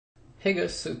Hey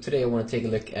guys, so today I want to take a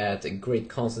look at a great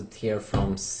concept here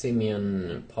from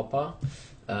Simeon Papa.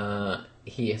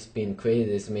 He has been created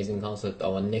this amazing concept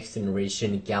of a next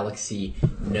generation Galaxy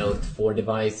Note 4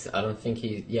 device. I don't think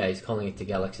he's calling it the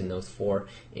Galaxy Note 4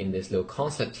 in this little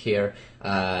concept here.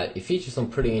 It features some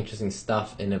pretty interesting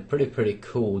stuff and a pretty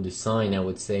cool design, I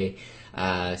would say.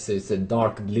 So it's a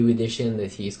dark blue edition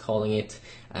that he's calling it.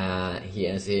 He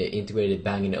has an integrated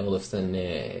Bang & Olufsen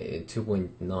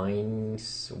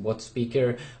 2.9 watt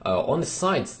speaker on the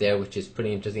sides there, which is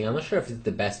pretty interesting. I'm not sure if it's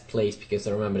the best place because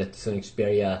I remember that the Sony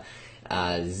Xperia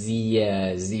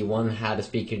Z1 had a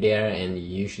speaker there, and you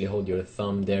usually hold your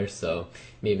thumb there, so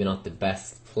maybe not the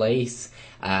best place.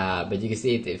 But you can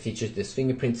see it features this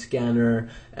fingerprint scanner,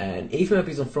 an 8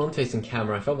 megapixel front-facing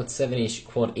camera, 5.7-inch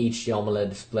Quad HD AMOLED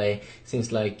display.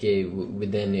 Seems like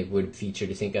within it would feature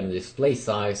the same kind of display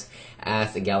size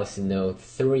as the Galaxy Note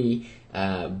 3.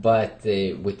 But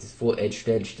with this full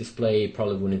edge-to-edge display, it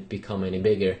probably wouldn't become any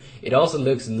bigger. It also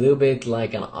looks a little bit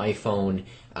like an iPhone.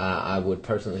 I would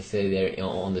personally say there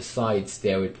on the sides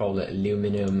there with probably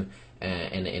aluminum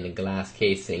and a glass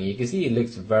casing. You can see it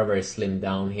looks very slim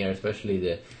down here, especially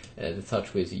the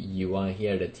TouchWiz UI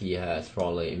here that he has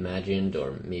probably imagined,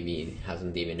 or maybe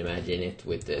hasn't even imagined it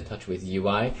with the TouchWiz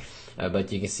UI.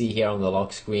 But you can see here on the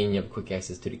lock screen you have quick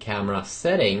access to the camera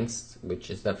settings, which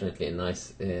is definitely a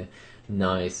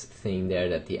nice thing there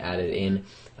that he added in,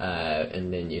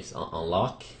 and then you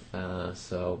unlock,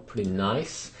 so pretty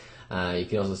nice. You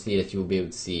can also see that you will be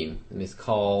able to see missed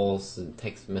calls, and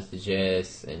text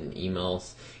messages, and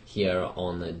emails here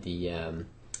on the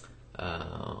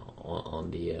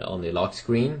lock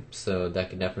screen. So that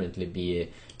could definitely be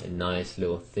a nice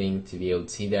little thing to be able to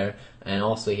see there. And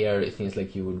also here it seems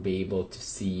like you would be able to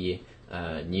see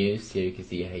news. Here you can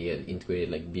see how you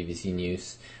integrated like BBC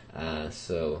News.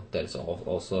 So that's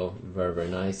also very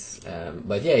nice.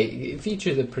 But yeah, it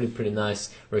features a pretty nice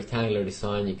rectangular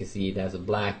design. You can see it has a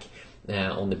black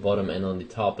on the bottom and on the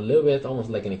top, a little bit almost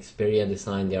like an Xperia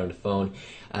design there on the phone.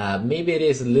 Maybe it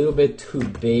is a little bit too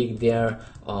big there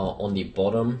on the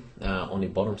bottom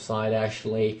side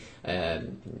actually,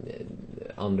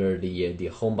 under the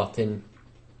home button.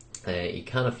 It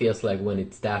kind of feels like when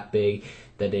it's that big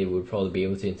that they would probably be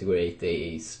able to integrate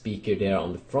a speaker there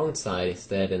on the front side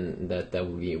instead, and that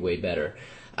would be way better.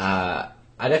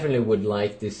 I definitely would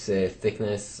like this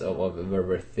thickness of a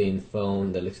very thin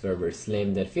phone that looks very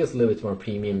slim, that feels a little bit more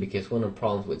premium, because one of the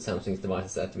problems with Samsung's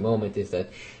devices at the moment is that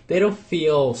they don't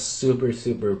feel super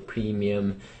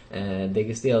premium. They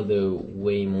can still do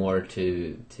way more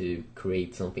to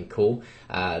create something cool.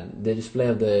 The display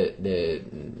of the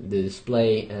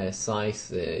display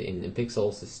size in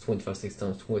pixels is 2560 x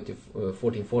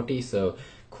 1440, so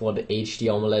Quad HD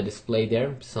AMOLED display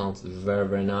there. Sounds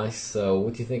very nice. So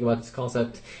what do you think about this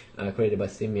concept? Created by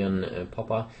Simeon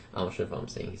Papa. I'm not sure if I'm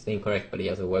saying his name correct, but he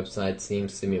has a website,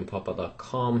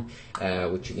 simeonpapa.com,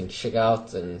 which you can check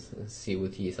out and see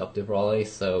what he's up to probably.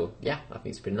 So yeah, I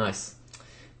think it's pretty nice.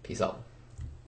 Peace out.